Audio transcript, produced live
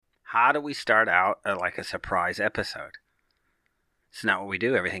How do we start out like a surprise episode? It's not what we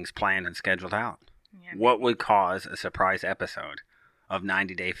do. Everything's planned and scheduled out. Yeah, what would cause a surprise episode of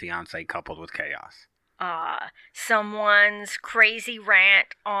 90 Day Fiancé coupled with chaos? Someone's crazy rant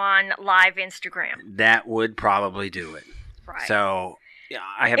on live Instagram. That would probably do it. Right. So,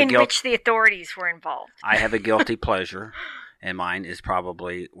 I have which the authorities were involved. I have a guilty pleasure, and mine is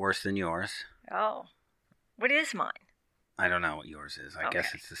probably worse than yours. Oh. What is mine? I don't know what yours is. I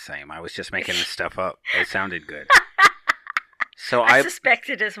guess it's the same. I was just making this stuff up. It sounded good. So I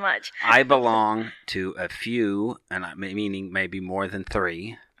suspected as much. I belong to a few, and meaning maybe more than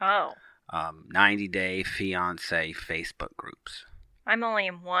 3. Oh. 90 Day Fiancé Facebook groups. I'm only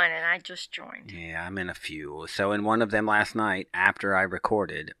in one, and I just joined. Yeah, I'm in a few. So in one of them last night, after I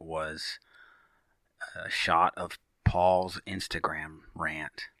recorded, was a shot of Paul's Instagram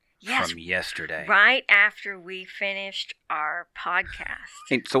rant from yesterday. Right after we finished our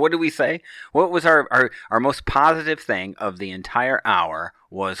podcast. So what did we say? What was our most positive thing of the entire hour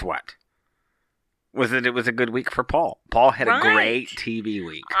was what? Was it was a good week for Paul. Paul had a great TV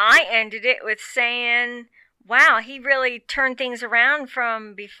week. I ended it with saying, wow, he really turned things around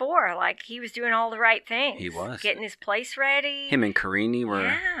from before. Like, he was doing all the right things. He was. Getting his place ready. He and Karini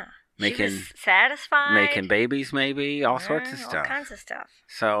were she was satisfied. Making babies, maybe, all sorts of stuff. All kinds of stuff.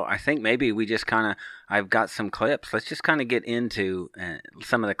 So I think maybe we just kind of, I've got some clips. Let's just kind of get into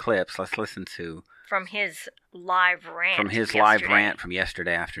some of the clips. Let's listen to. From his live rant. From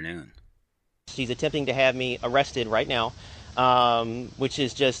yesterday afternoon. She's attempting to have me arrested right now, which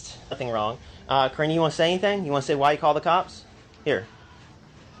is just nothing wrong. Karini, you want to say anything? You want to say why you call the cops? Here.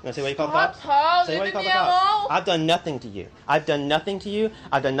 You want to say why you call the cops? Paul, say why you call the cops. I've done nothing to you. I've done nothing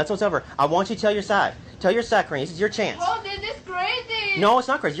whatsoever. I want you to tell your side. Tell your side, Karini. This is your chance. Paul, this is crazy. No, it's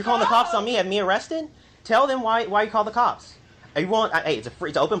not crazy. You're calling the cops on me, have me arrested? Tell them why you call the cops. Hey, it's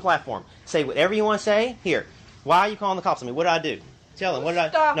an open platform. Say whatever you want to say. Here. Why are you calling the cops on me? What did I do? Tell them. What did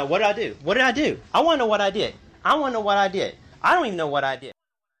I do? No, what did I do? What did I do? I want to know what I did. I don't even know what I did.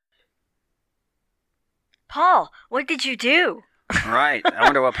 Paul, what did you do? Right. I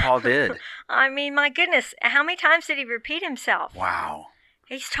wonder what Paul did. I mean, my goodness. How many times did he repeat himself? Wow.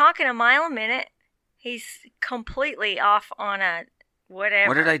 He's talking a mile a minute. He's completely off on a whatever.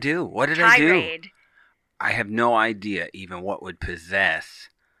 What did I do? Tirade. I have no idea even what would possess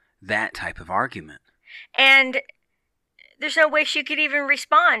that type of argument. And there's no way she could even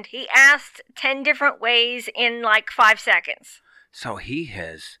respond. He asked 10 different ways in like 5 seconds. So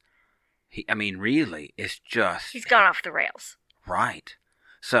really, it's just... He's gone off the rails. Right.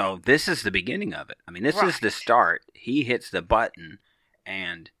 So this is the beginning of it. I mean, this is the start. He hits the button,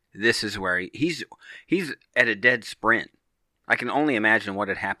 and this is where he's at a dead sprint. I can only imagine what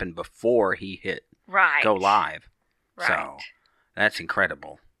had happened before he hit go live. Right. So that's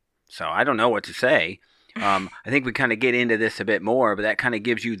incredible. So I don't know what to say. I think we kind of get into this a bit more, but that kind of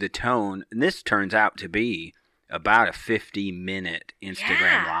gives you the tone. And this turns out to be about a 50-minute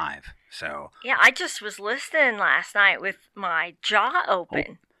Instagram live. So yeah, I just was listening last night with my jaw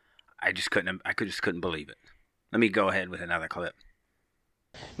open. I just couldn't believe it. Let me go ahead with another clip.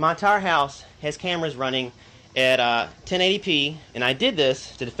 My entire house has cameras running at 1080p, and I did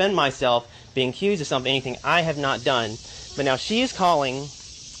this to defend myself being accused of anything I have not done. But now she is calling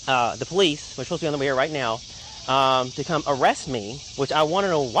the police, which are supposed to be on the way here right now, to come arrest me, which I want to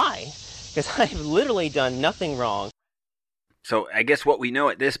know why, because I've literally done nothing wrong. So I guess what we know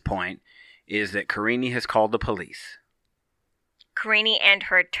at this point is that Karini has called the police. Karini and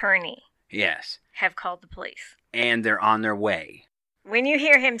her attorney. Yes. Have called the police. And they're on their way. When you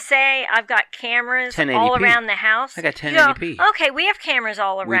hear him say, I've got cameras 1080p. all around the house. I got 1080p. Okay, we have cameras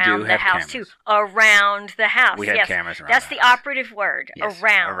all around the house, too. Around the house. We have cameras around That's the the operative word. Yes,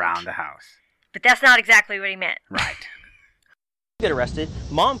 around. Around the house. But that's not exactly what he meant. Right. Get arrested.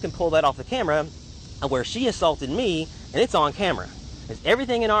 Mom can pull that off the camera where she assaulted me, and it's on camera. There's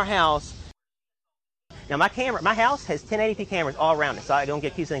everything in our house. Now, my house has 1080p cameras all around it, so I don't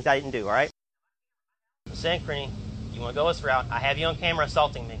get accused of things I didn't do, all right? I'm saying, Karini, you want to go this route, I have you on camera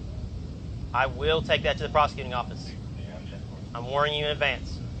assaulting me. I will take that to the prosecuting office. I'm warning you in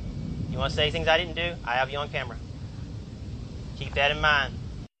advance. You want to say things I didn't do, I have you on camera. Keep that in mind.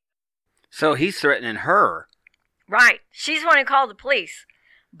 So he's threatening her. Right. She's the one who called the police,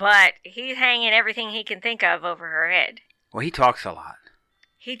 but he's hanging everything he can think of over her head. Well, he talks a lot.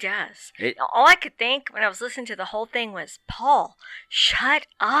 He does. All I could think when I was listening to the whole thing was, Paul, shut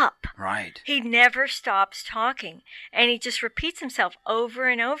up. Right. He never stops talking, and he just repeats himself over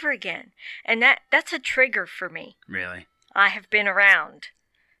and over again. And that's a trigger for me. Really? I have been around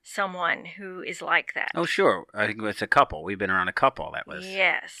someone who is like that. Oh, sure. I think it's a couple. We've been around a couple that was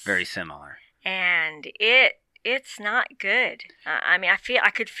Yes. very similar. And it's not good. I mean, I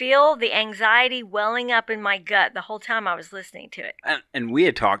could feel the anxiety welling up in my gut the whole time I was listening to it. And we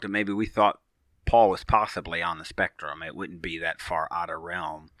had talked, and maybe we thought Paul was possibly on the spectrum. It wouldn't be that far out of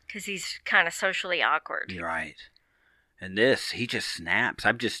realm. Because he's kind of socially awkward. You're right. And this, he just snaps.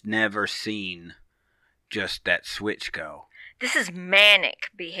 I've just never seen just that switch go. This is manic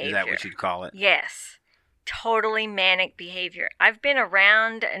behavior. Is that what you'd call it? Yes. Totally manic behavior. I've been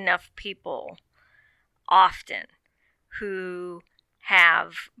around enough people often who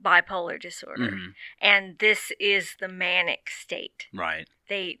have bipolar disorder. Mm-hmm. And this is the manic state. Right.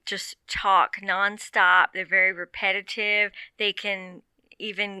 They just talk nonstop. They're very repetitive. They can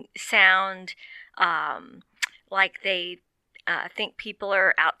even sound like they think people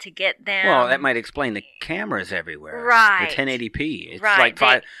are out to get them. Well, that might explain the cameras everywhere. Right. The 1080p. It's right.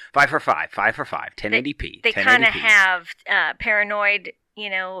 like five for five, 1080p. They kind of have paranoid,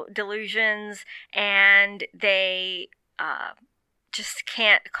 delusions, and they just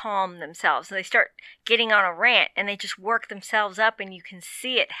can't calm themselves. So they start getting on a rant, and they just work themselves up, and you can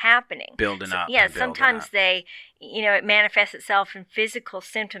see it happening. Building up. Yeah, sometimes they, it manifests itself in physical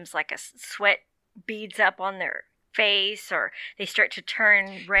symptoms like a sweat beads up on their face, or they start to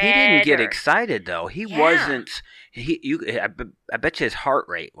turn red. He didn't get excited though. He wasn't. I bet you his heart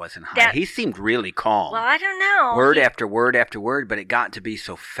rate wasn't high. He seemed really calm. Well, I don't know. Word after word after word, but it got to be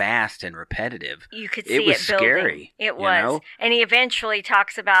so fast and repetitive. You could see it was building. Scary. It was, and he eventually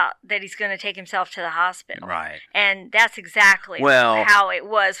talks about that he's going to take himself to the hospital. Right. And that's exactly how it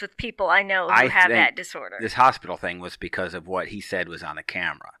was with people I know who have that disorder. This hospital thing was because of what he said was on the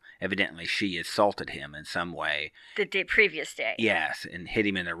camera. Evidently, she assaulted him in some way. The previous day. Yes, and hit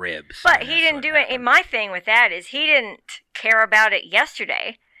him in the ribs. But he didn't do it. And my thing with that is he didn't care about it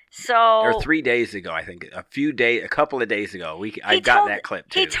yesterday. So or 3 days ago, I think, a couple of days ago, I got that clip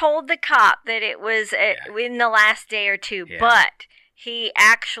too. He told the cop that it was in the last day or two, but he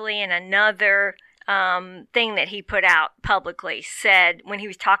actually in another thing that he put out publicly said when he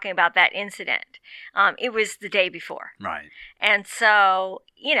was talking about that incident, it was the day before. Right. And so,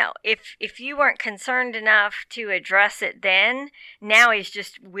 if you weren't concerned enough to address it then, now he's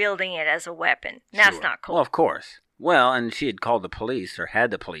just wielding it as a weapon. That's not cool. Well, of course. Well, and she had called the police or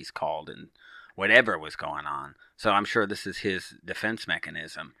had the police called and whatever was going on. So I'm sure this is his defense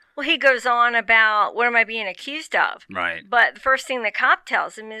mechanism. Well, he goes on about what am I being accused of? Right. But the first thing the cop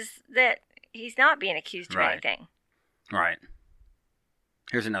tells him is that he's not being accused of anything. Right.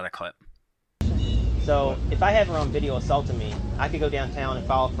 Here's another clip. So, if I have her on video assaulting me, I could go downtown and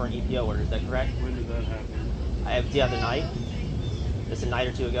file for an EPO order. Is that correct? When did that happen? I have the other night. Just a night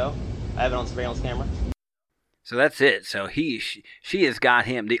or two ago. I have it on surveillance camera. So that's it. So she has got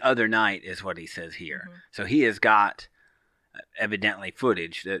him the other night is what he says here. Mm-hmm. So he has got evidently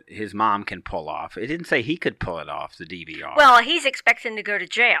footage that his mom can pull off. It didn't say he could pull it off, the DVR. Well, he's expecting to go to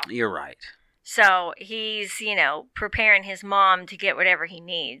jail. You're right. So he's, preparing his mom to get whatever he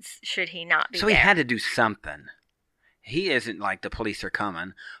needs should he not be So there. he had to do something. He isn't like the police are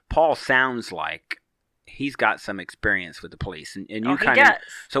coming. Paul sounds like he's got some experience with the police. And you he does.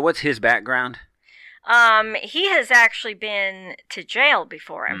 So what's his background? He has actually been to jail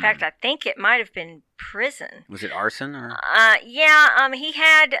before. In fact, I think it might have been prison. Was it arson or? Yeah. He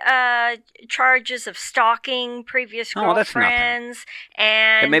had charges of stalking previous girlfriends,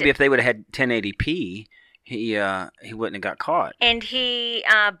 and maybe if they would have had 1080p, he wouldn't have got caught. And he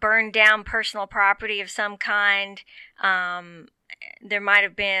burned down personal property of some kind. There might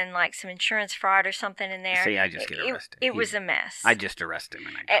have been like some insurance fraud or something in there. See, I just get arrested. It was a mess. I just arrest him.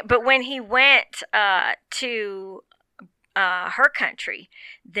 But when he went to her country,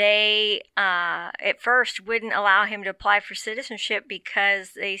 they at first wouldn't allow him to apply for citizenship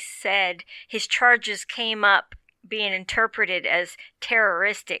because they said his charges came up being interpreted as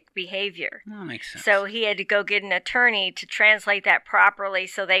terroristic behavior. That makes sense. So he had to go get an attorney to translate that properly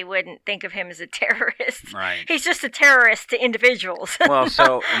so they wouldn't think of him as a terrorist. Right. He's just a terrorist to individuals. Well,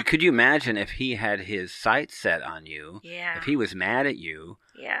 so could you imagine if he had his sights set on you? Yeah. If he was mad at you?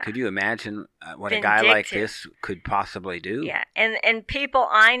 Yeah. Could you imagine what Vindictive. a guy like this could possibly do? Yeah. And people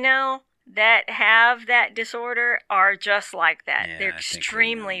I know that have that disorder are just like that. Yeah, They're I think we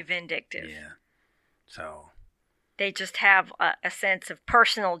extremely know. vindictive. Yeah. So they just have a sense of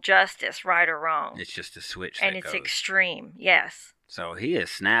personal justice, right or wrong. it's just a switch and that it's goes. extreme, yes. So he is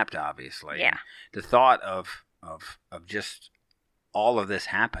snapped, obviously. Yeah. And the thought of just all of this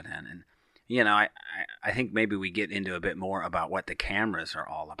happening, and I think maybe we get into a bit more about what the cameras are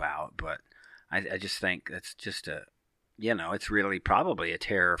all about, but I just think that's just it's really probably a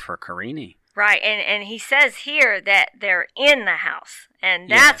terror for Carini. Right, and he says here that they're in the house, and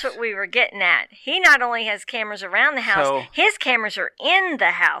that's Yes. what we were getting at. He not only has cameras around the house, So- his cameras are in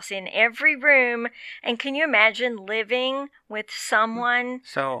the house, in every room. And can you imagine living with someone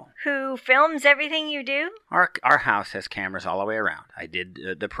So who films everything you do? our house has cameras all the way around. I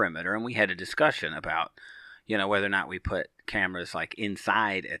did the perimeter, and we had a discussion about, whether or not we put cameras like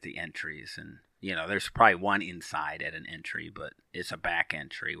inside at the entries, and there's probably one inside at an entry, but it's a back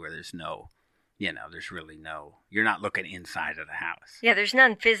entry where there's no. There's really no, you're not looking inside of the house. Yeah, there's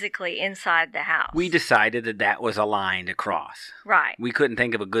none physically inside the house. We decided that was a line to cross. Right. We couldn't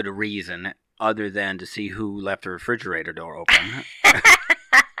think of a good reason other than to see who left the refrigerator door open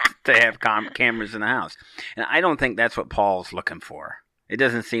to have cameras in the house. And I don't think that's what Paul's looking for. It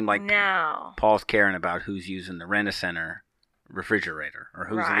doesn't seem like No. Paul's caring about who's using the Rent-A-Center refrigerator or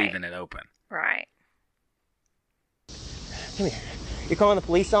who's Right. leaving it open. Right. Come here. You're calling the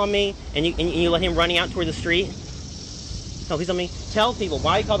police on me, and you let him running out toward the street? No, please on me. Tell people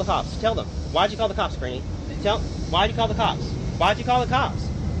why you call the cops. Tell them. Why'd you call the cops, Granny? Why'd you call the cops? Why'd you call the cops?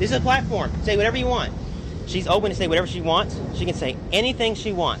 This is a platform. Say whatever you want. She's open to say whatever she wants. She can say anything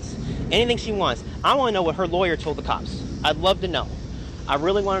she wants. Anything she wants. I want to know what her lawyer told the cops. I'd love to know. I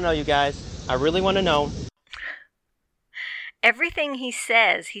really want to know, you guys. I really want to know. Everything he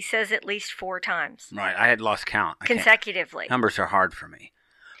says at least 4 times. Right. I had lost count. Consecutively. Numbers are hard for me.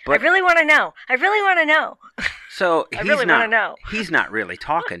 I really want to know. I really want to know. So I really not, wanna know. He's not really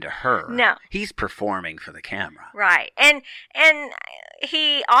talking to her. No. He's performing for the camera. Right. And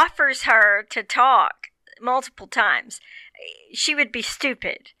he offers her to talk multiple times. She would be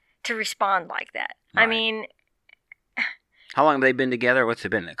stupid to respond like that. Right. I mean, How long have they been together? What's it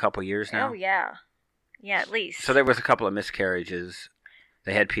been? A couple years now? oh yeah. Yeah, at least. So there was a couple of miscarriages.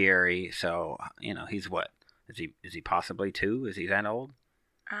 They had Pierre, so he's what? Is he possibly 2? Is he that old?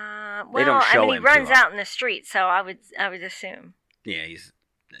 Well, don't show he him runs too out in the street, so I would assume. Yeah, he's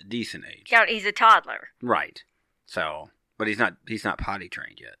a decent age. Yeah, he's a toddler. Right. So, but he's not potty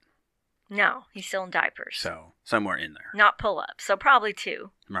trained yet. No, he's still in diapers. So somewhere in there. Not pull up. So probably 2.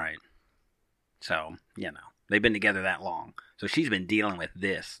 Right. So they've been together that long. So she's been dealing with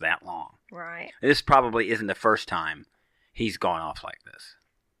this that long. Right. This probably isn't the first time he's gone off like this.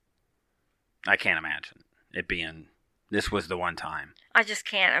 I can't imagine it being. This was the one time. I just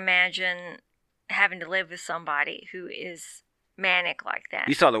can't imagine having to live with somebody who is manic like that.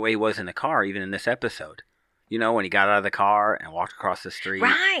 You saw the way he was in the car, even in this episode. When he got out of the car and walked across the street.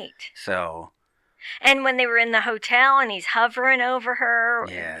 Right. So. And when they were in the hotel and he's hovering over her,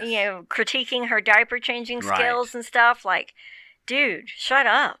 Yes. critiquing her diaper changing Right. skills and stuff, like, dude, shut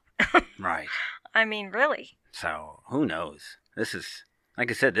up. Right. I mean, really. So who knows? This is, like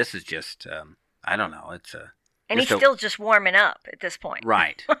I said, this is just, I don't know. It's a. And he's just a- still just warming up at this point.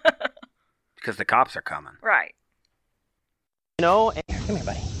 Right. Because the cops are coming. Right. Come here,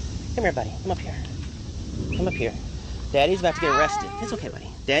 buddy. Come here, buddy. Come up here. Come up here. Daddy's about to get arrested. It's okay, buddy.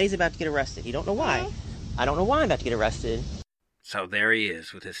 Daddy's about to get arrested. You don't know why. I don't know why I'm about to get arrested. So there he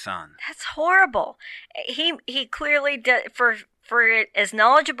is with his son. That's horrible. He clearly does, for as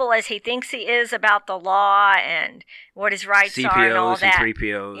knowledgeable as he thinks he is about the law and what his rights are and all CPOs that. and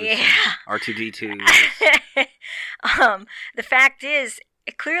 3POs. Yeah. And R2D2s. The fact is,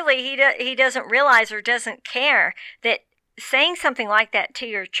 clearly he doesn't realize or doesn't care that saying something like that to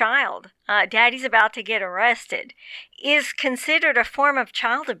your child, daddy's about to get arrested, is considered a form of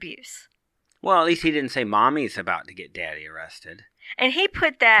child abuse. Well, at least he didn't say mommy's about to get daddy arrested. And he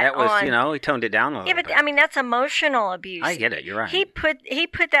put that That was, on. he toned it down a little Yeah, but bit. I mean that's emotional abuse. I get it. You're right. He put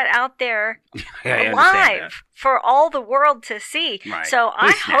that out there I understand that. live for all the world to see. Right. So He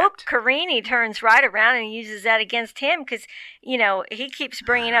I snapped. hope Carini turns right around and uses that against him because, he keeps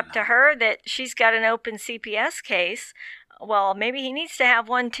bringing up to her that she's got an open CPS case. Well, maybe he needs to have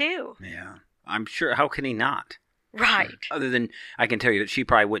one too. Yeah. I'm sure. How can he not? Right. Other than, I can tell you that she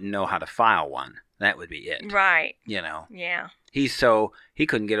probably wouldn't know how to file one. That would be it. Right. Yeah. She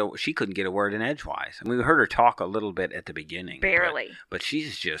couldn't get a word in edgewise. And we heard her talk a little bit at the beginning. Barely. But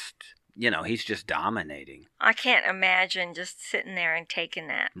she's just, he's just dominating. I can't imagine just sitting there and taking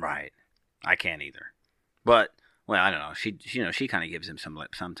that. Right. I can't either. But, well, I don't know. She kind of gives him some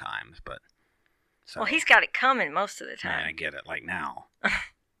lip sometimes, but. So, Well, he's got it coming most of the yeah, I time. get it. Like now.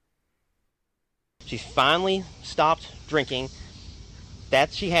 She's finally stopped drinking.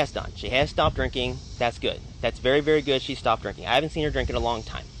 That she has done. She has stopped drinking. That's good. That's very, very good. She stopped drinking. I haven't seen her drink in a long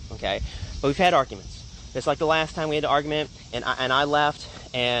time. Okay, but we've had arguments. Just like the last time we had an argument, and I left,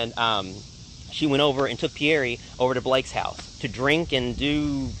 and she went over and took Pierre over to Blake's house to drink and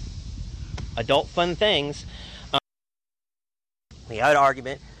do adult fun things. We had an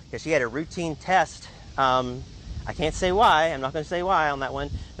argument because she had a routine test. I can't say why. I'm not going to say why on that one.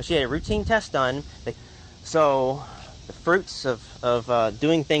 But she had a routine test done. So the fruits of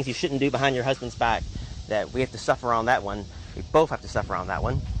doing things you shouldn't do behind your husband's back, that we have to suffer on that one. We both have to suffer on that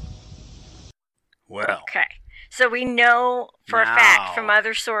one. Well. Okay. So we know for a fact from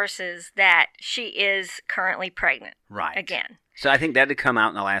other sources that she is currently pregnant. Right. Again. So I think that had come out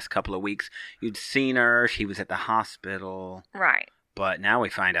in the last couple of weeks. You'd seen her. She was at the hospital. Right. But now we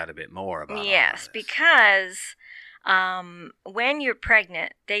find out a bit more about Yes, because when you're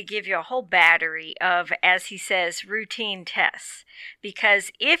pregnant, they give you a whole battery of, as he says, routine tests.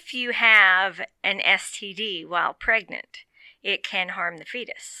 Because if you have an STD while pregnant, it can harm the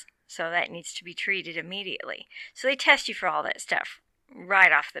fetus. So that needs to be treated immediately. So they test you for all that stuff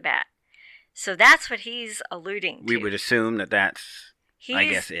right off the bat. So that's what he's alluding to. We would assume that that's, I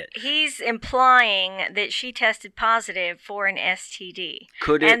guess, it. He's implying that she tested positive for an STD.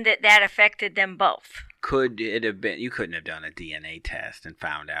 Could it, and that affected them both. Could it have been, you couldn't have done a DNA test and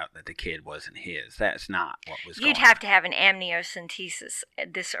found out that the kid wasn't his. That's not what was going on. You'd have to have an amniocentesis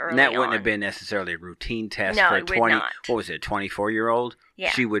this early on. And that wouldn't have been necessarily a routine test no, for a it would not. What was it, a 24-year-old? Yeah.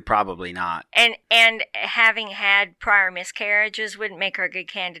 She would probably not. And having had prior miscarriages wouldn't make her a good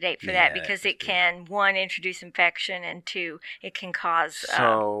candidate for that because it can, one, introduce infection, and two, it can cause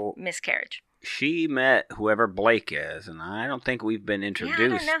miscarriage. She met whoever Blake is, and I don't think we've been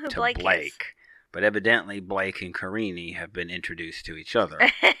introduced to Blake. Is. But evidently Blake and Carini have been introduced to each other.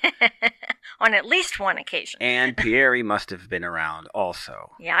 On at least one occasion. And Pierre must have been around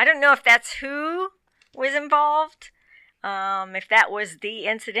also. Yeah, I don't know if that's who was involved, if that was the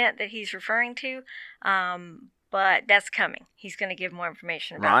incident that he's referring to, but that's coming. He's going to give more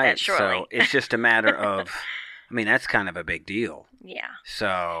information about that shortly. So it's just a matter of, I mean, that's kind of a big deal. Yeah.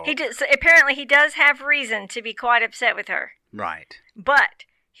 So apparently he does have reason to be quite upset with her. Right. But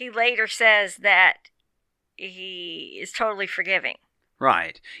he later says that he is totally forgiving.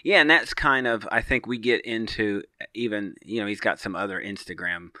 Right. Yeah, and that's kind of, I think we get into even, he's got some other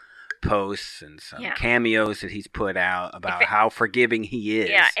Instagram posts and some cameos that he's put out about how forgiving he is.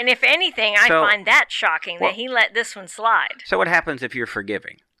 Yeah, and if anything, I find that shocking that he let this one slide. So what happens if you're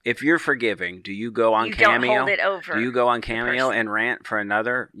forgiving? If you're forgiving, do you go on Cameo? You don't hold it over. Do you go on Cameo and rant for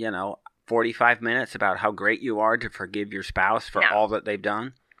another, 45 minutes about how great you are to forgive your spouse for all that they've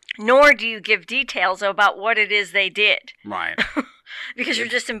done? Nor do you give details about what it is they did. Right. Because you're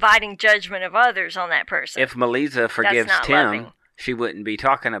just inviting judgment of others on that person. If Melissa forgives Tim, she wouldn't be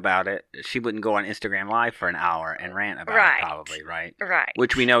talking about it. She wouldn't go on Instagram Live for an hour and rant about it, probably, right? Right.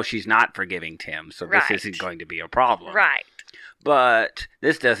 Which we know she's not forgiving Tim, so this isn't going to be a problem. Right. But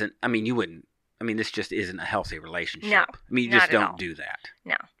this doesn't, this just isn't a healthy relationship. No, you just don't do that.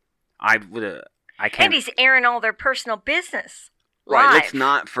 No. I can't. And he's airing all their personal business. Right, live. Let's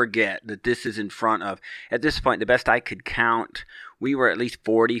not forget that this is in front of, at this point, the best I could count, we were at least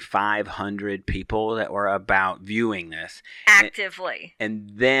 4,500 people that were about viewing this. Actively.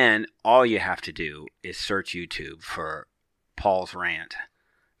 And then all you have to do is search YouTube for Paul's rant,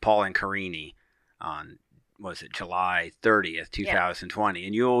 Paul and Carini on, July 30th, 2020.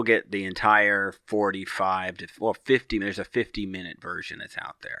 And you'll get the entire 50, there's a 50-minute version that's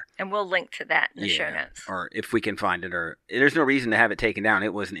out there. And we'll link to that in the show notes. Or if we can find it, or there's no reason to have it taken down.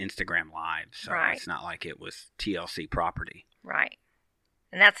 It was an Instagram Live, so it's not like it was TLC property. Right.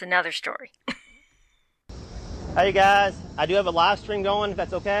 And that's another story. Hey you guys, I do have a live stream going, if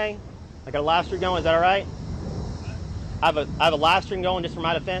that's okay. I got a live stream going, is that all right? I have a live stream going just for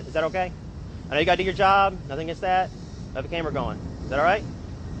my defense, is that okay? I know you got to do your job, nothing against that. I have a camera going. Is that all right?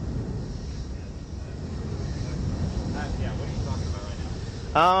 Yeah, what are you talking about right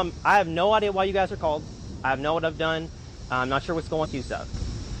now? I have no idea why you guys are called. I have no what I've done. I'm not sure what's going accused of.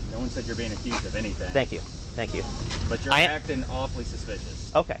 No one said you're being accused of anything. Thank you. But you're acting awfully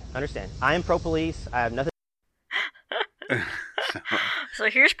suspicious. Okay, understand. I am pro-police. I have nothing. So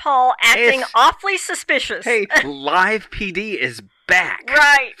here's Paul acting awfully suspicious. Hey, Live PD is back.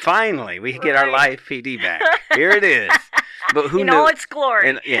 Right. Finally, we get our Live PD back. Here it is. But who knew? In all its glory.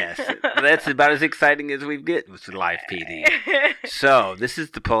 And yes, that's about as exciting as we get with the Live PD. So this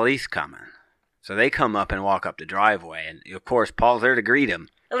is the police coming. So they come up and walk up the driveway, and of course Paul's there to greet him.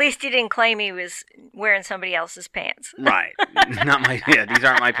 At least he didn't claim he was wearing somebody else's pants. Right. Not my. Yeah, these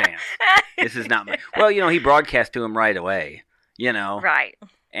aren't my pants. This is not my. Well, he broadcast to him right away. Right.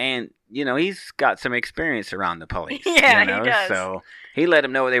 And, he's got some experience around the police. Yeah, he does. So he let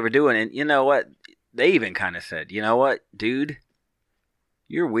him know what they were doing. And you know what? They even kind of said, you know what, dude?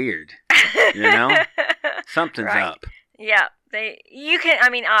 You're weird. Something's up. Yeah.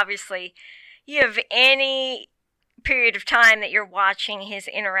 Obviously, you have any period of time that you're watching his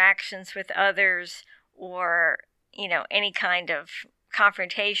interactions with others or, any kind of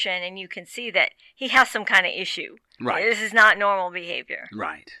confrontation, and you can see that he has some kind of issue. Right. This is not normal behavior.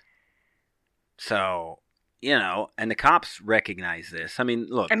 Right. So, and the cops recognize this. I mean,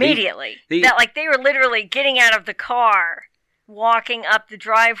 look. Immediately. They were literally getting out of the car, walking up the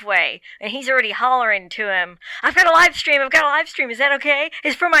driveway, and he's already hollering to him, I've got a live stream. Is that okay?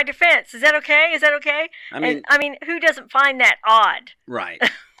 It's for my defense. Is that okay? I mean, who doesn't find that odd? Right.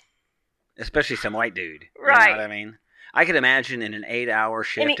 Especially some white dude. Right. You know what I mean? I could imagine in an 8-hour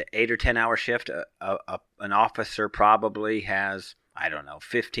shift, 8 or 10 hour shift, an officer probably has,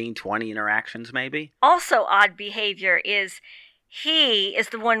 15, 20 interactions maybe. Also odd behavior is he is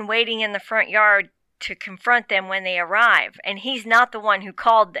the one waiting in the front yard to confront them when they arrive, and he's not the one who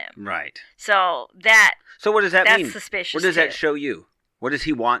called them. Right. So what does that mean? That's suspicious. What does that show you? What does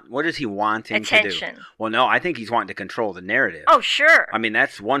he want? What is he wanting Attention. to do? Well, no, I think he's wanting to control the narrative. Oh, sure. I mean,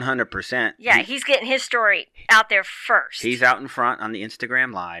 that's 100%. Yeah, he's getting his story out there first. He's out in front on the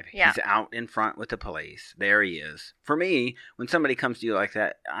Instagram Live. Yeah. He's out in front with the police. There he is. For me, when somebody comes to you like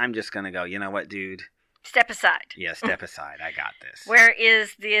that, I'm just going to go, you know what, dude? Step aside. Yeah, step aside. I got this. Where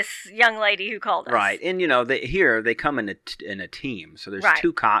is this young lady who called us? Right. And, they come in a team. So there's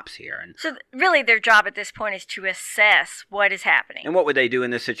 2 cops here. And so really their job at this point is to assess what is happening. And what would they do in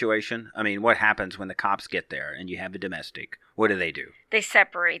this situation? I mean, what happens when the cops get there and you have a domestic? What do? They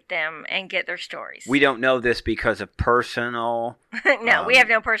separate them and get their stories. We don't know this because of personal... No, we have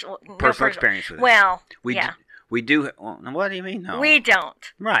no personal experience with it. Well, we do... Well, what do you mean? No. We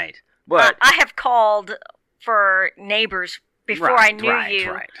don't. Right. But I have called for neighbors before I knew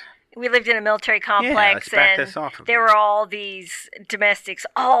you. Right. We lived in a military complex, and there were all these domestics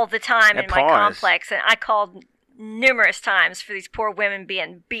all the time in my complex, and I called numerous times for these poor women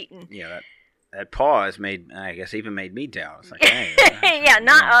being beaten. Yeah, that pause made me down. It's like, hey, yeah,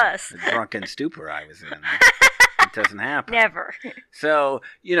 not us. The drunken stupor I was in. It doesn't happen. Never. So,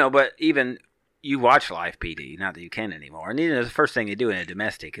 but even... You watch Live PD, not that you can anymore. And the first thing they do in a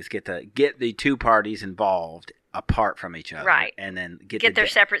domestic is get the 2 parties involved apart from each other. Right. And then get their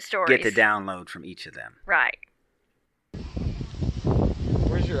separate stories. Get the download from each of them. Right.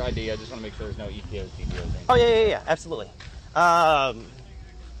 Where's your ID? I just want to make sure there's no EPOs, DPOs. Oh, yeah, absolutely. I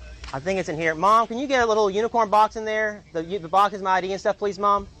think it's in here. Mom, can you get a little unicorn box in there? The box is my ID and stuff, please,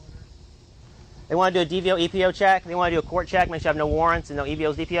 Mom. They want to do a DVO, EPO check. They want to do a court check, make sure I have no warrants and no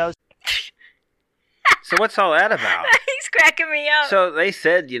EVOs, DPOs. So what's all that about? He's cracking me up. So they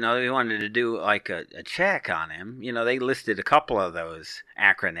said, they wanted to do like a check on him. They listed a couple of those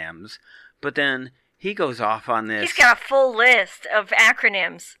acronyms, but then he goes off on this. He's got a full list of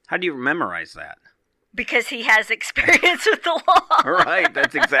acronyms. How do you memorize that? Because he has experience with the law. Right,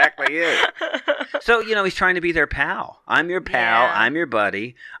 that's exactly it. So, he's trying to be their pal. I'm your pal. Yeah. I'm your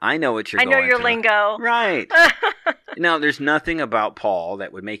buddy. I know what you're going through. I know your lingo. Right. Now, there's nothing about Paul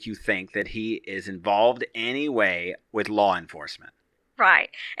that would make you think that he is involved any way with law enforcement. Right.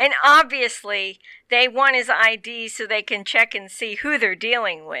 And obviously, they want his ID so they can check and see who they're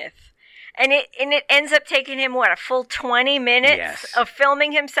dealing with. And it ends up taking him, a full 20 minutes of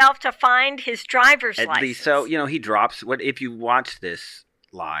filming himself to find his driver's license. At least, so, he drops, if you watch this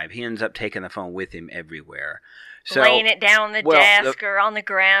live, he ends up taking the phone with him everywhere. So, laying it down on the desk or on the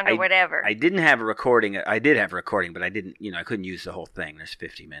ground or whatever. I didn't have a recording. I did have a recording, but I didn't, I couldn't use the whole thing. There's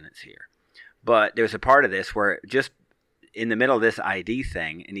 50 minutes here. But there's a part of this where just in the middle of this ID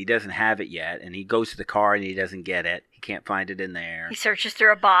thing, and he doesn't have it yet, and he goes to the car and he doesn't get it. He can't find it in there. He searches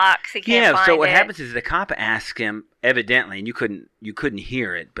through a box. He can't find it. So what happens is the cop asks him, evidently, and you couldn't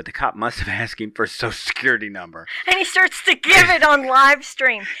hear it, but the cop must have asked him for his social security number. And he starts to give it on live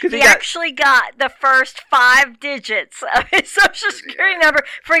stream. He actually got the first 5 digits of his social security number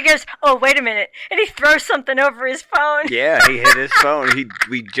before he goes, oh, wait a minute. And he throws something over his phone. Yeah, he hit his phone.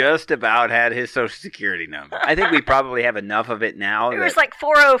 We just about had his social security number. I think we probably have enough of it now. It was like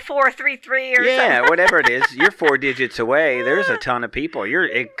 40433 or something. Yeah, whatever it is. You're 4 digits away. There's a ton of people. You're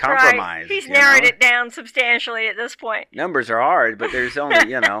compromised. Right. He's narrowed it down substantially at this point. Numbers are hard, but there's only,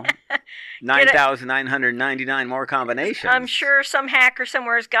 9,999 more combinations. I'm sure some hacker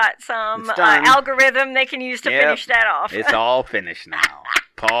somewhere's got some algorithm they can use to finish that off. It's all finished now.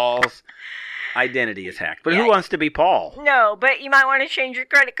 Paul's identity is hacked. But who wants to be Paul? No, but you might want to change your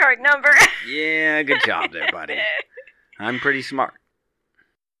credit card number. Yeah, good job there, buddy. I'm pretty smart.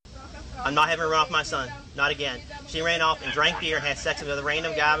 I'm not having her run off my son. Not again. She ran off and drank beer and had sex with a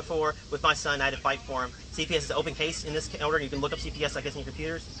random guy before with my son. I had to fight for him. CPS is an open case in this order. You can look up CPS, I guess, in your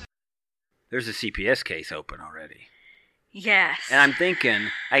computers. There's a CPS case open already. Yes. And I'm thinking,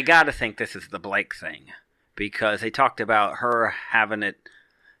 I got to think this is the Blake thing. because they talked about her having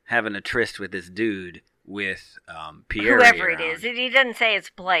a tryst with this dude with Pierre. Whoever it is. He doesn't say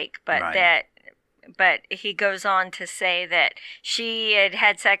it's Blake, but Right. But he goes on to say that she had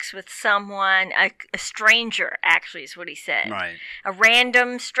had sex with someone, a stranger, actually, is what he said. Right. A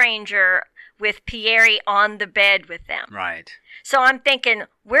random stranger with Pierre on the bed with them. Right. So I'm thinking,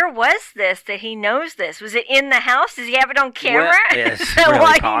 where was this that he knows this? Was it in the house? Does he have it on camera? Well, it's Is that really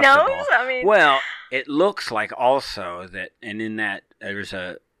why possible. he knows? I mean, Well, it looks like also that, and in that there's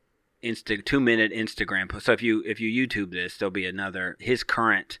a 2-minute Instagram post. So if you YouTube this, there'll be his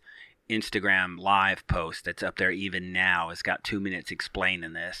current Instagram live post that's up there even now. It's got 2 minutes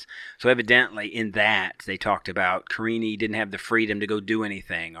explaining this. So evidently in that they talked about Carini didn't have the freedom to go do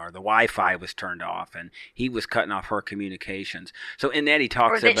anything, or the Wi-Fi was turned off and he was cutting off her communications. So in that he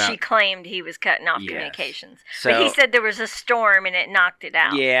talks or that about, she claimed he was cutting off Yes. communications. So- But he said there was a storm and it knocked it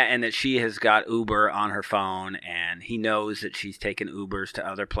out. yeah, and that she has got Uber on her phone, and he knows that she's taken Ubers to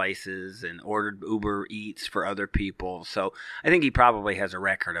other places and ordered Uber Eats for other people. So I think he probably has a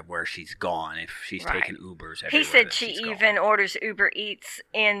record of where she's gone if she's Right. taken Ubers everywhere. He said that she she's even gone. orders Uber Eats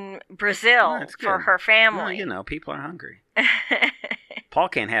in Brazil That's for good. her family. Well, you know, people are hungry. Paul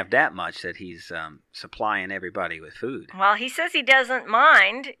can't have that much that he's supplying everybody with food. Well, he says he doesn't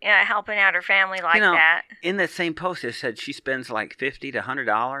mind helping out her family like You know, that. In that same post, it said she spends like $50 to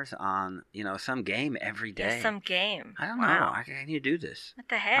 $100 on some game every day. Some game. I don't know. Wow. How can you do this? What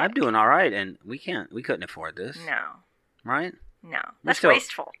the heck? I'm doing all right, and we couldn't afford this. No. Right? No. We're That's still-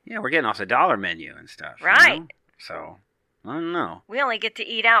 wasteful. Yeah, we're getting off the dollar menu and stuff. you Right. know? So, I don't know. We only get to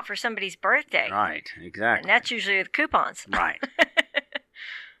eat out for somebody's birthday. Right, And exactly. that's usually with coupons. Right.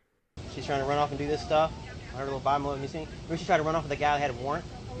 She's trying to run off and do this stuff. I heard a little Bible moment you seen. Remember she tried to run off with the guy that had a warrant?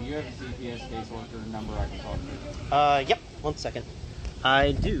 Do you have a CPS caseworker number I can talk to? Yep. 1 second.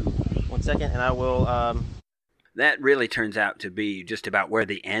 I do. 1 second, and I will. That really turns out to be just about where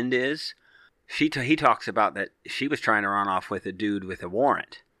the end is. He talks about that she was trying to run off with a dude with a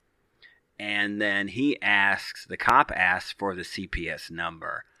warrant. And then the cop asks for the CPS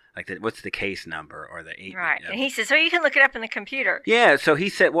number. Like, what's the case number or the 8? Right. And he says, so you can look it up in the computer. Yeah, so he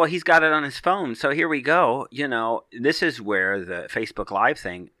said, well, he's got it on his phone. So here we go. This is where the Facebook Live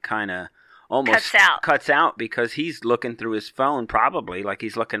thing kind of almost cuts out because he's looking through his phone, probably like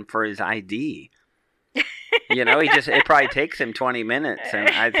he's looking for his ID. It probably takes him 20 minutes, and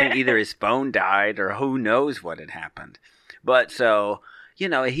I think either his phone died or who knows what had happened. But so,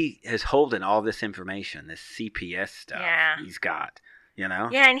 he is holding all this information, this CPS stuff he's got.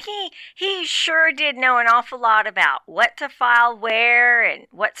 Yeah, and he sure did know an awful lot about what to file where and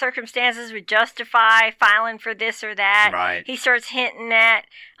what circumstances would justify filing for this or that. Right. He starts hinting at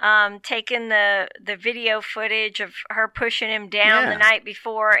taking the video footage of her pushing him down the night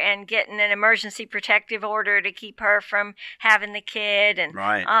before and getting an emergency protective order to keep her from having the kid. And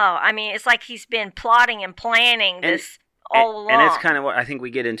Right. It's like he's been plotting and planning this all along. And it's kind of what I think we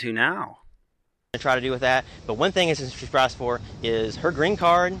get into now. To try to do with that. But one thing she's priced for is her green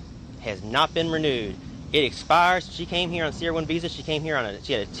card has not been renewed. It expires. She came here on Sierra 1 visa. She came here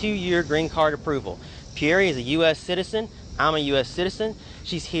she had a 2-year green card approval. Pierre is a U.S. citizen. I'm a U.S. citizen.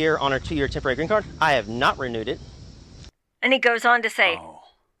 She's here on her 2-year temporary green card. I have not renewed it. And he goes on to say,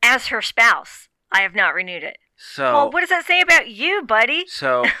 as her spouse, I have not renewed it. So, well, what does that say about you, buddy?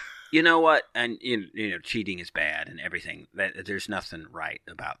 So, you know what? And, cheating is bad and everything. There's nothing right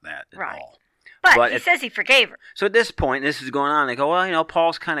about that at all. But he says he forgave her. So at this point, this is going on. They go, well,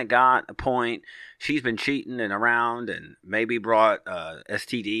 Paul's kind of got a point. She's been cheating and around and maybe brought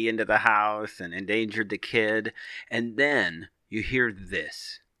STD into the house and endangered the kid. And then you hear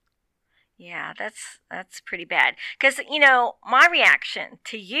this. Yeah, that's pretty bad. Because, my reaction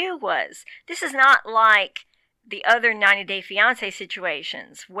to you was, this is not like the other 90-Day Fiancé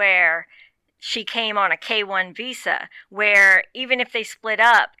situations where she came on a K-1 visa, where even if they split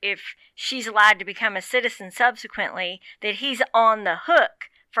up, if she's allowed to become a citizen subsequently, that he's on the hook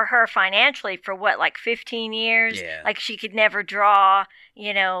for her financially for 15 years? Yeah. Like she could never draw,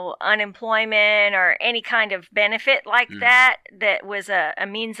 unemployment or any kind of benefit like that was a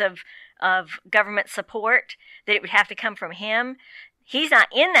means of government support, that it would have to come from him. He's not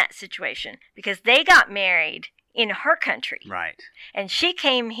in that situation because they got married in her country. Right. And she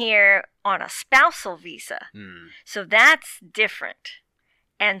came here on a spousal visa. So that's different.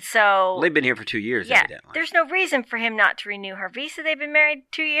 And so... Well, they've been here for 2 years, evidently. There's no reason for him not to renew her visa. They've been married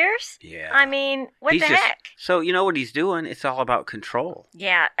 2 years? Yeah. I mean, what the heck? So, you know what he's doing? It's all about control.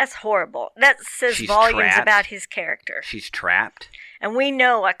 Yeah, that's horrible. That says She's volumes trapped. about his character. She's trapped. And we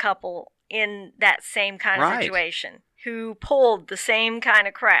know a couple in that same kind of situation who pulled the same kind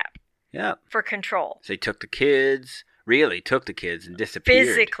of crap. Yeah. For control. So they took the kids, really took the kids and disappeared.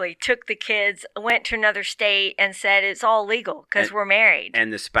 Physically took the kids, went to another state and said it's all legal because we're married.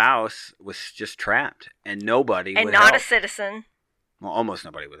 And the spouse was just trapped and nobody would help. And not a citizen. Well, almost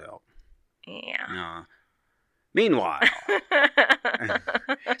nobody would help. Yeah. No. Meanwhile.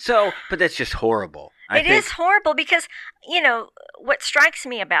 But that's just horrible. It is horrible because, what strikes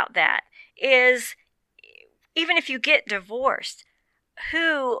me about that is even if you get divorced,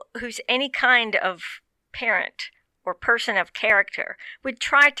 who's any kind of parent or person of character would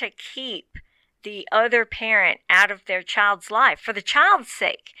try to keep the other parent out of their child's life for the child's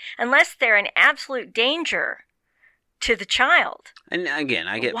sake, unless they're in absolute danger to the child. And again,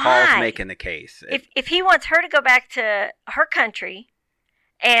 I get Why? Paul's making the case. If he wants her to go back to her country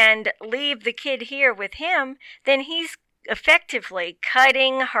and leave the kid here with him, then he's effectively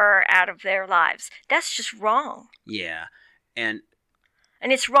cutting her out of their lives. That's just wrong. Yeah. And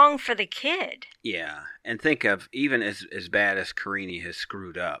it's wrong for the kid. Yeah. And think of, even as bad as Carini has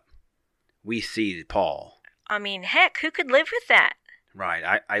screwed up, we see Paul. I mean, heck, who could live with that?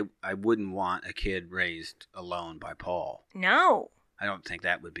 Right. I wouldn't want a kid raised alone by Paul. No. I don't think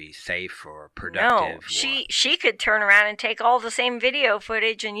that would be safe or productive. No. She could turn around and take all the same video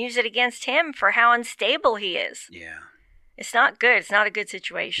footage and use it against him for how unstable he is. Yeah. It's not good. It's not a good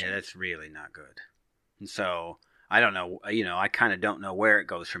situation. Yeah, that's really not good. And so, I don't know, I kind of don't know where it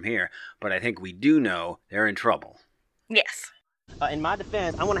goes from here, but I think we do know they're in trouble. Yes. In my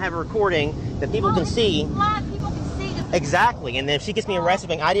defense, I want to have a recording that people can see. People can see this. Exactly. And then if she gets me arrested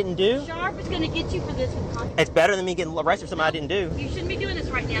for something I didn't do, Sharp is going to get you for this one. it's better than me getting arrested for something I didn't do. You shouldn't be doing this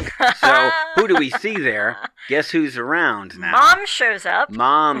right now. So, who do we see there? Guess who's around now? Mom shows up.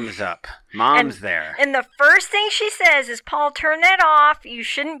 Mom's up. Mom's there. And the first thing she says is, Paul, turn that off. You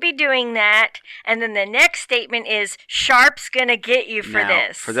shouldn't be doing that. And then the next statement is, Sharp's going to get you for now,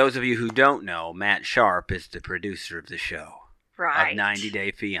 this. For those of you who don't know, Matt Sharp is the producer of the show. Right. Of 90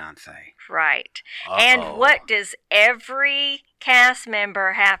 Day Fiancé. Right. Uh-oh. And what does every cast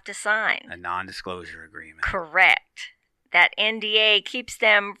member have to sign? A non-disclosure agreement. Correct. That NDA keeps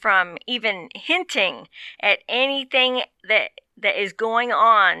them from even hinting at anything that is going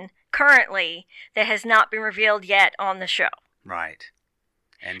on currently that has not been revealed yet on the show. Right.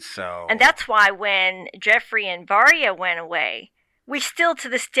 And so... And that's why when Jeffrey and Varya went away, we still to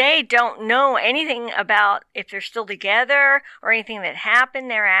this day don't know anything about if they're still together or anything that happened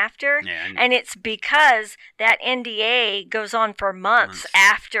thereafter. Yeah, and it's because that NDA goes on for months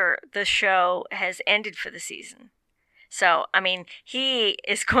after the show has ended for the season. So, I mean, he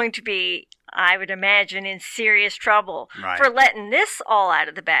is going to be, I would imagine, in serious trouble for letting this all out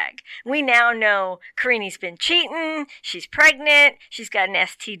of the bag. We now know Carini's been cheating, she's pregnant, she's got an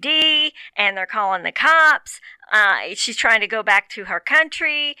STD, and they're calling the cops. She's trying to go back to her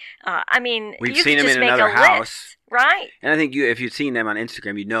country. I mean, we've you seen could them just in make another a house. list, right? And I think if you'd seen them on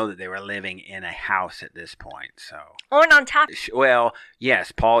Instagram, you'd know that they were living in a house at this point. So. Oh, and on top... Well,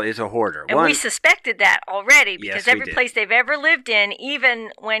 yes, Paul is a hoarder. And we suspected that already because yes, every place they've ever lived in, even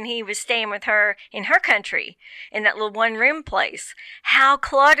when he was staying with her in her country, in that little one-room place, how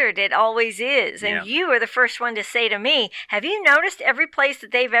cluttered it always is. And you were the first one to say to me, have you noticed every place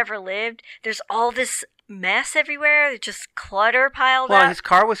that they've ever lived, there's all this mess everywhere, just clutter piled up? Well, his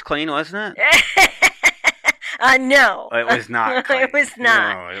car was clean, wasn't it? No. It was not clean. It was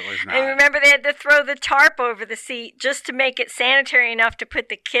not. No, it was not. And remember, they had to throw the tarp over the seat just to make it sanitary enough to put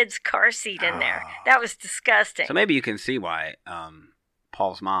the kid's car seat in there. That was disgusting. So maybe you can see why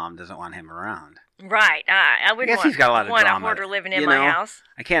Paul's mom doesn't want him around. Right. I wouldn't he's got a lot of want drama. a hoarder living in my house.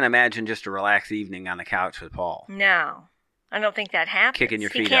 I can't imagine just a relaxed evening on the couch with Paul. No. I don't think that happens. Kicking your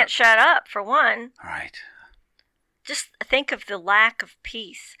feet He can't up. shut up, for one. Right. Just think of the lack of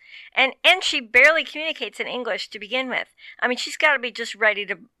peace. And she barely communicates in English to begin with. I mean, she's got to be just ready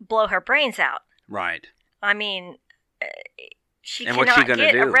to blow her brains out. Right. I mean, she And what's she cannot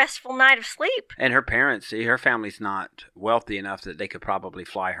gonna get a do? restful night of sleep. And her parents, her family's not wealthy enough that they could probably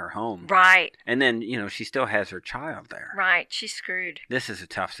fly her home. Right. And then, she still has her child there. Right. She's screwed. This is a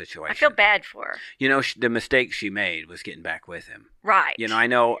tough situation. I feel bad for her. The mistake she made was getting back with him. Right. I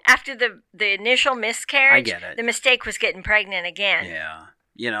know. After the initial miscarriage, I get it. The mistake was getting pregnant again. Yeah.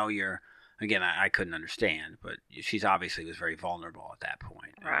 Again, I couldn't understand, but she's obviously was very vulnerable at that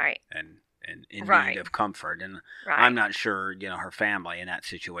point. Right. And in Right. need of comfort. And Right. I'm not sure, her family in that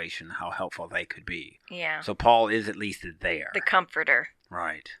situation, how helpful they could be. Yeah. So Paul is at least there. The comforter.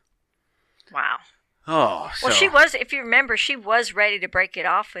 Right. Wow. Oh, so. Well, she was, if you remember, she was ready to break it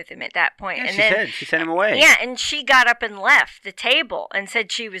off with him at that point. Yeah, And she sent him away. Yeah, and she got up and left the table and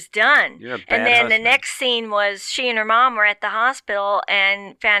said she was done. You're a bad and then husband. the next scene was she and her mom were at the hospital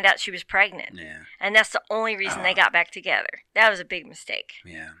and found out she was pregnant. Yeah. And that's the only reason they got back together. That was a big mistake.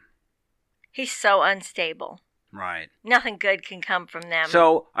 Yeah. He's so unstable. Right. Nothing good can come from them.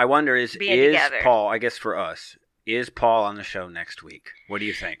 So I wonder, is together. Paul, I guess for us, is Paul on the show next week? What do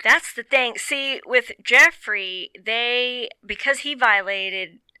you think? That's the thing. See, with Jeffrey, because he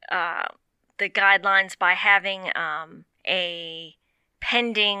violated the guidelines by having a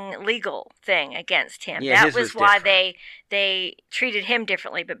pending legal thing against him. Yeah, that was why they treated him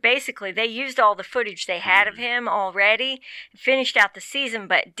differently. But basically, they used all the footage they had of him already, finished out the season,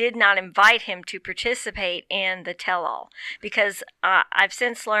 but did not invite him to participate in the tell-all. Because I've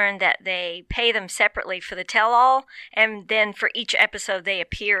since learned that they pay them separately for the tell-all, and then for each episode they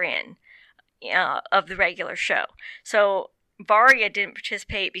appear in of the regular show. So Varia didn't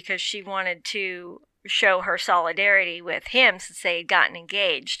participate because she wanted to show her solidarity with him since they had gotten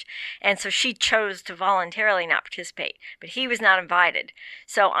engaged. And so she chose to voluntarily not participate, but he was not invited.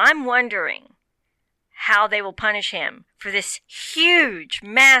 So I'm wondering how they will punish him for this huge,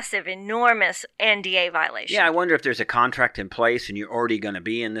 massive, enormous NDA violation. Yeah, I wonder if there's a contract in place and you're already going to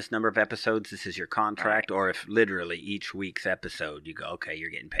be in this number of episodes, this is your contract, or if literally each week's episode you go, okay,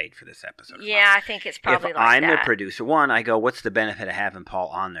 you're getting paid for this episode. Yeah, I think it's probably if like I'm that. the producer, I go, what's the benefit of having Paul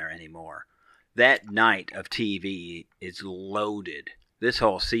on there anymore? That night of TV is loaded. This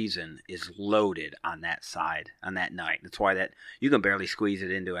whole season is loaded on that side, on that night. That's why you can barely squeeze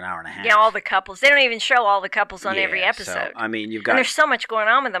it into an hour and a half. Yeah, all the couples. They don't even show all the couples on every episode. So, I mean, you've got... And there's so much going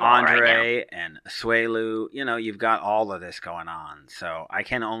on with them all right now. Andre and Suelu, you've got all of this going on. So I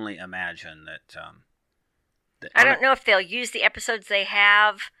can only imagine that... I don't know if they'll use the episodes they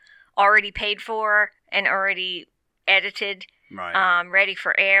have already paid for and already edited, right. Ready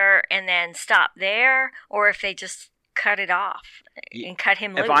for air, and then stop there, or if they just cut it off and cut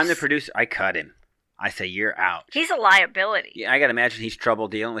him loose. If I'm the producer, I cut him. I say, you're out. He's a liability. Yeah, I got to imagine he's trouble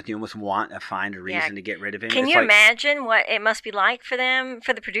dealing with you. Almost want to find a reason to get rid of him. Can you imagine what it must be like for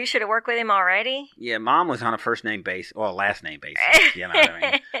the producer to work with him already? Yeah, Mom was on a first name basis, last name basis, you know what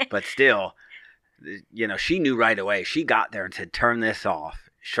I mean? But still, she knew right away. She got there and said, turn this off.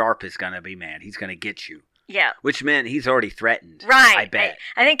 Sharp is going to be mad. He's going to get you. Yeah. Which meant he's already threatened. Right. I bet.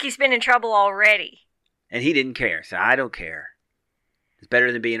 I think he's been in trouble already. And he didn't care, so I don't care. It's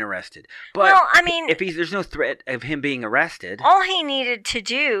better than being arrested. But well, I mean, if there's no threat of him being arrested. All he needed to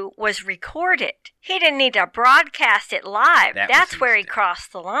do was record it. He didn't need to broadcast it live. That's where he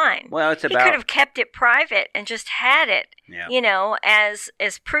crossed the line. Well, he could have kept it private and just had it,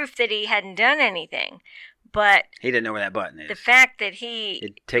 as proof that he hadn't done anything. But he didn't know where that button is. The fact that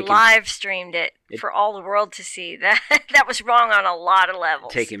he live streamed it for all the world to see, that was wrong on a lot of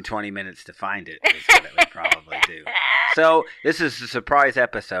levels. Take him 20 minutes to find it is what it would probably do. So this is a surprise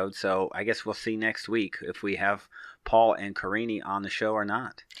episode, so I guess we'll see next week if we have Paul and Karine on the show or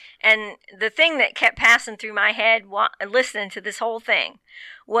not. And the thing that kept passing through my head listening to this whole thing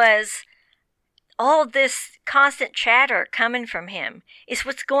was all this constant chatter coming from him is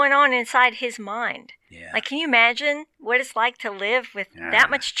what's going on inside his mind. Yeah. Like, can you imagine what it's like to live with that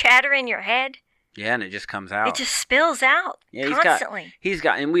much chatter in your head? Yeah, and it just comes out. It just spills out constantly. He's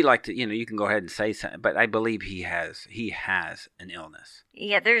got, and we like to, you can go ahead and say something, but I believe he has an illness.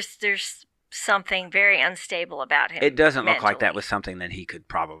 Yeah, there's something very unstable about him. It doesn't look like mentally. that was something that he could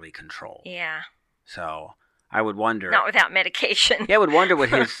probably control. Yeah. So I would wonder. Not without medication. Yeah, I would wonder what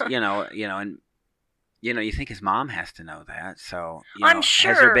his, and. You think his mom has to know that. So, I'm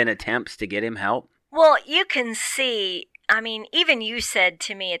sure. Has there been attempts to get him help? Well, you can see, even you said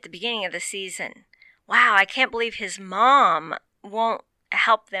to me at the beginning of the season, wow, I can't believe his mom won't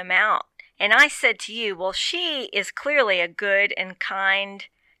help them out. And I said to you, well, she is clearly a good and kind,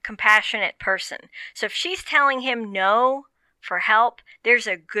 compassionate person. So if she's telling him no for help, there's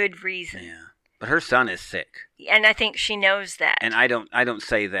a good reason. Yeah. But her son is sick. And I think she knows that. And I don't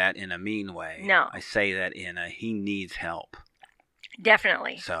say that in a mean way. No. I say that in he needs help.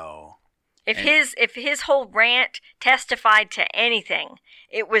 Definitely. So if his whole rant testified to anything,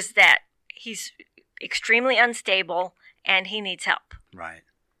 it was that he's extremely unstable and he needs help. Right.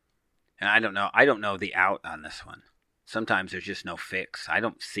 And I don't know the out on this one. Sometimes there's just no fix. I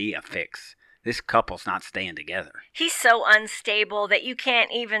don't see a fix. This couple's not staying together. He's so unstable that you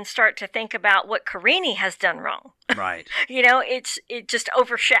can't even start to think about what Karine has done wrong. Right. It just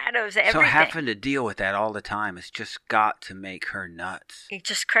overshadows everything. So having to deal with that all the time has just got to make her nuts. It's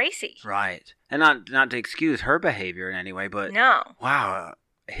just crazy. Right. And not to excuse her behavior in any way, but no. Wow.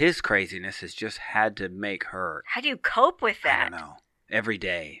 his craziness has just had to make her. How do you cope with that? I don't know. Every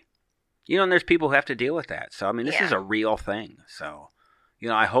day. And there's people who have to deal with that. So, I mean, this is a real thing. So,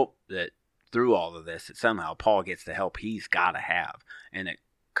 I hope that through all of this, that somehow Paul gets the help he's got to have. And that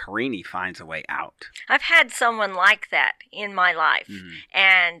Carini finds a way out. I've had someone like that in my life. Mm-hmm.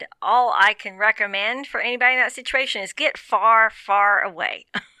 And all I can recommend for anybody in that situation is get far, far away.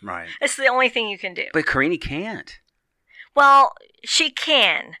 Right. It's the only thing you can do. But Carini can't. Well, she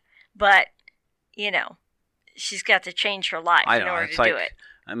can, but, she's got to change her life in order to do it.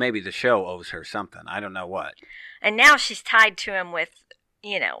 Maybe the show owes her something. I don't know what. And now she's tied to him with,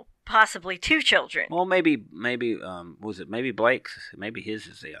 possibly 2 children. Well, maybe was it maybe Blake's? Maybe his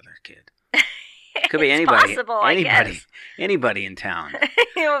is the other kid. Could be anybody. Possible, I guess. Anybody in town.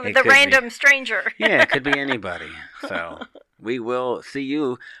 The random stranger. Yeah, it could be anybody. So we will see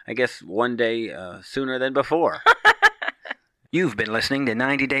you, I guess, one day sooner than before. You've been listening to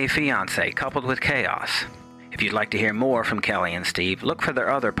 90 Day Fiancé Coupled with Chaos. If you'd like to hear more from Kelly and Steve, look for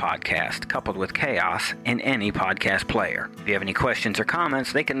their other podcast, Coupled with Chaos, in any podcast player. If you have any questions or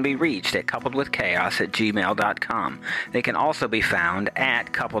comments, they can be reached at coupledwithchaos@gmail.com. They can also be found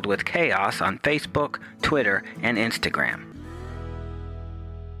at Coupled with Chaos on Facebook, Twitter, and Instagram.